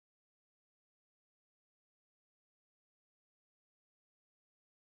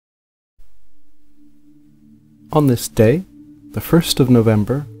On this day, the 1st of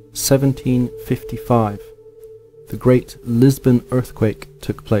November, 1755, the Great Lisbon Earthquake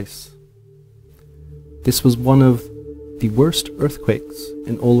took place. This was one of the worst earthquakes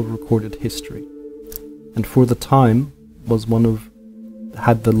in all of recorded history, and for the time was one of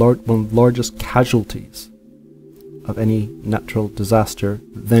the largest casualties of any natural disaster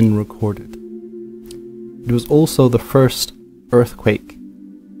then recorded. It was also the first earthquake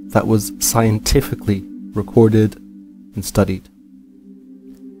that was scientifically recorded and studied.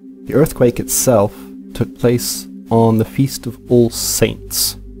 The earthquake itself took place on the Feast of All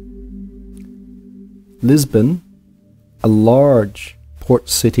Saints. Lisbon, a large port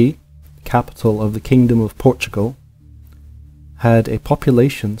city, capital of the Kingdom of Portugal, had a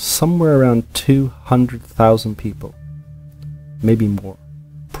population somewhere around 200,000 people. Maybe more.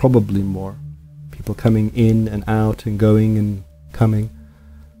 Probably more. People coming in and out and going and coming.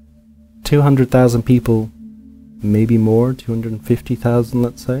 200,000 people, maybe more, 250,000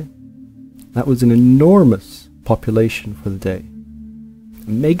 let's say. That was an enormous population for the day.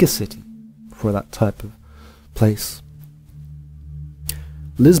 A megacity for that type of place.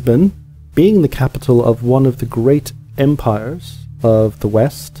 Lisbon, being the capital of one of the great empires of the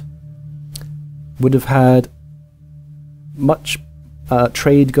West, would have had much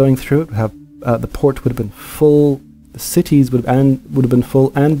trade going through it. The port would have been full, the cities would have been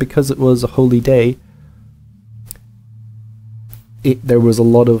full, and because it was a holy day, there was a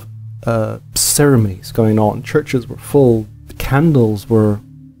lot of ceremonies going on. Churches were full, candles were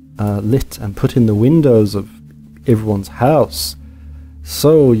lit and put in the windows of everyone's house.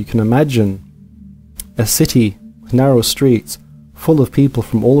 So you can imagine a city with narrow streets, full of people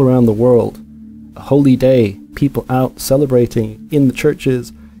from all around the world, a holy day, people out celebrating in the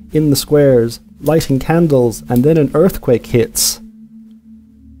churches, in the squares, lighting candles, and then an earthquake hits.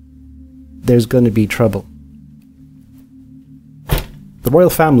 There's going to be trouble. The royal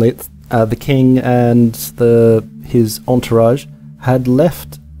family, the king and his entourage, had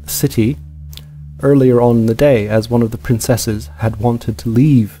left the city earlier on in the day, as one of the princesses had wanted to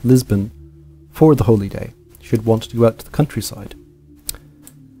leave Lisbon for the holy day. She had wanted to go out to the countryside.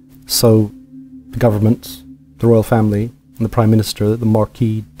 So the government, the royal family, and the Prime Minister, the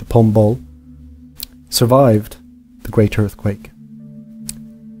Marquis de Pombal, survived the great earthquake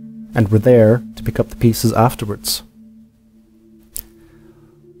and were there to pick up the pieces afterwards.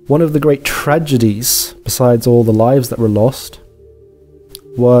 One of the great tragedies, besides all the lives that were lost,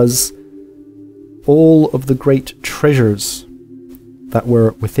 was all of the great treasures that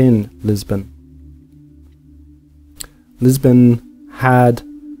were within Lisbon. Lisbon had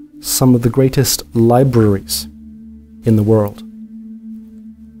some of the greatest libraries in the world.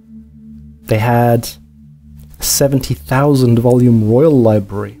 They had a 70,000 volume royal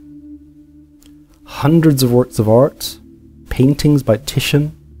library, hundreds of works of art, paintings by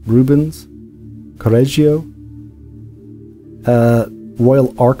Titian, Rubens, Correggio.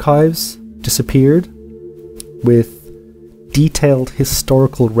 Royal archives disappeared with detailed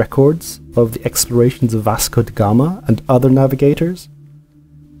historical records of the explorations of Vasco da Gama and other navigators.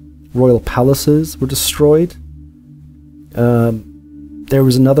 Royal palaces were destroyed. There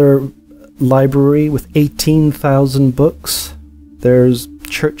was another library with 18,000 books. There's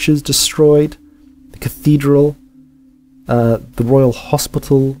churches destroyed, the cathedral, the royal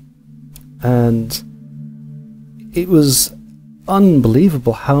hospital, and it was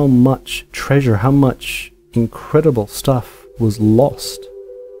unbelievable how much treasure, how much incredible stuff was lost.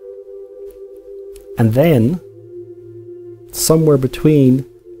 And then, somewhere between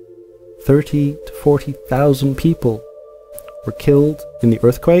 30 to 40,000 people were killed in the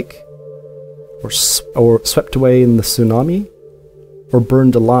earthquake, or swept away in the tsunami, or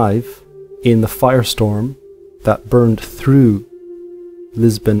burned alive in the firestorm that burned through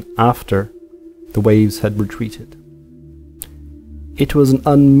Lisbon after the waves had retreated. It was an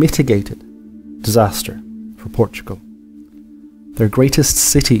unmitigated disaster for Portugal. Their greatest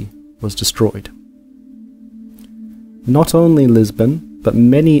city was destroyed. Not only Lisbon, but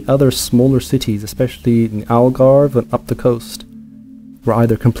many other smaller cities, especially in the Algarve and up the coast, were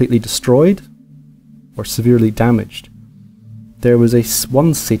either completely destroyed or severely damaged. There was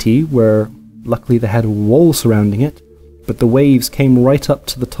one city where luckily they had a wall surrounding it, but the waves came right up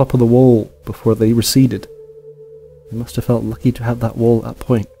to the top of the wall before they receded. They must have felt lucky to have that wall at that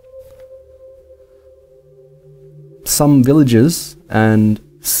point. Some villages and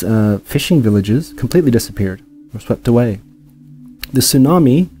fishing villages completely disappeared, were swept away. The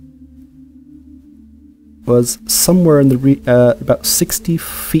tsunami was somewhere in the about 60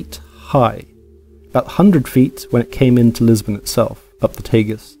 feet high, about 100 feet when it came into Lisbon itself, up the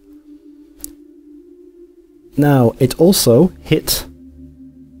Tagus. Now, it also hit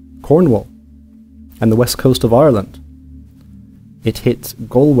Cornwall and the west coast of Ireland. It hit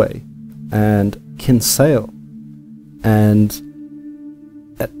Galway and Kinsale, and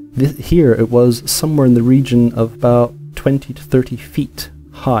here it was somewhere in the region of about 20 to 30 feet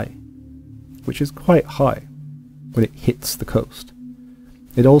high, which is quite high when it hits the coast.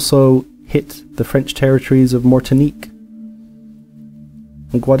 It also hit the French territories of Martinique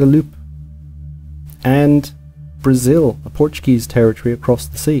and Guadeloupe, and Brazil, a Portuguese territory across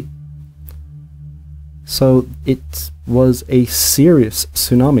the sea. So it was a serious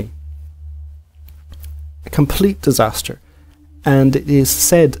tsunami, a complete disaster, and it is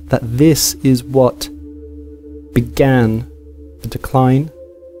said that this is what began the decline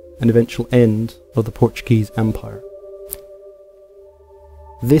and eventual end of the Portuguese Empire.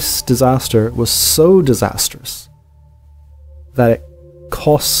 This disaster was so disastrous that it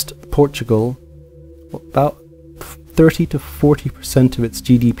cost Portugal about 30 to 40% of its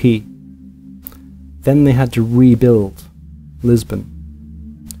GDP. Then they had to rebuild Lisbon.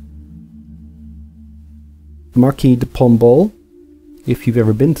 Marquis de Pombal, if you've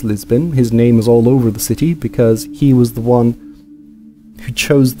ever been to Lisbon, his name is all over the city because he was the one who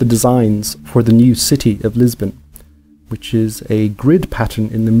chose the designs for the new city of Lisbon, which is a grid pattern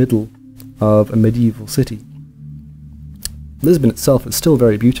in the middle of a medieval city. Lisbon itself is still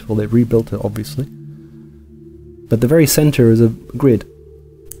very beautiful. They've rebuilt it, obviously. But the very centre is a grid.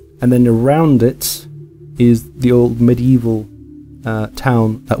 And then around it is the old medieval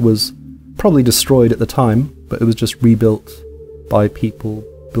town that was probably destroyed at the time, but it was just rebuilt by people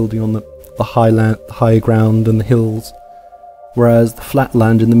building on the high ground and the hills. Whereas the flat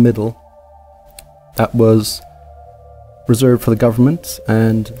land in the middle, that was reserved for the government,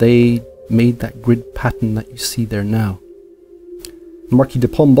 and they made that grid pattern that you see there now. Marquis de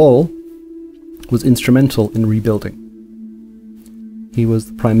Pombal was instrumental in rebuilding. He was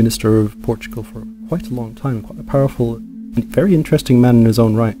the Prime Minister of Portugal for quite a long time, quite a powerful and very interesting man in his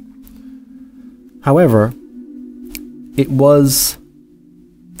own right. However, it was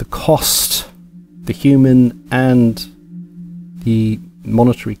the cost, the human and the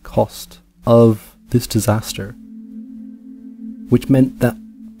monetary cost of this disaster, which meant that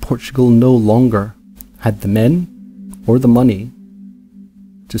Portugal no longer had the men or the money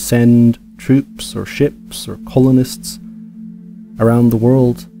to send troops or ships or colonists around the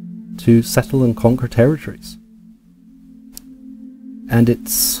world to settle and conquer territories. And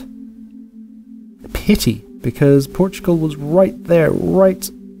it's a pity because Portugal was right there, right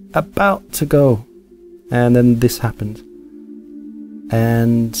about to go. And then this happened.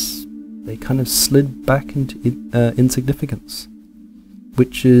 And they kind of slid back into insignificance.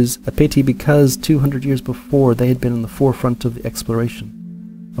 Which is a pity because 200 years before they had been in the forefront of the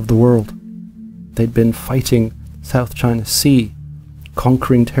exploration of the world. They'd been fighting South China Sea,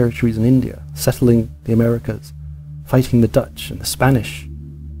 conquering territories in India, settling the Americas, fighting the Dutch and the Spanish.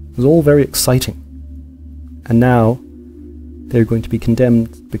 It was all very exciting. And now they're going to be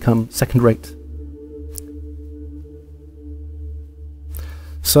condemned to become second-rate.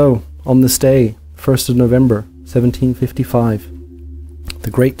 So, on this day, 1st of November, 1755,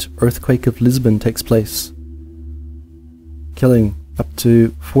 the Great Earthquake of Lisbon takes place, killing up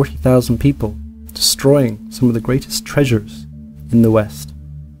to 40,000 people, destroying some of the greatest treasures in the West,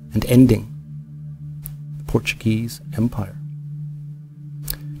 and ending the Portuguese Empire.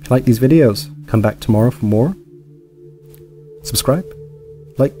 If you like these videos, come back tomorrow for more. Subscribe,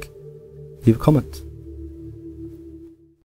 like, leave a comment.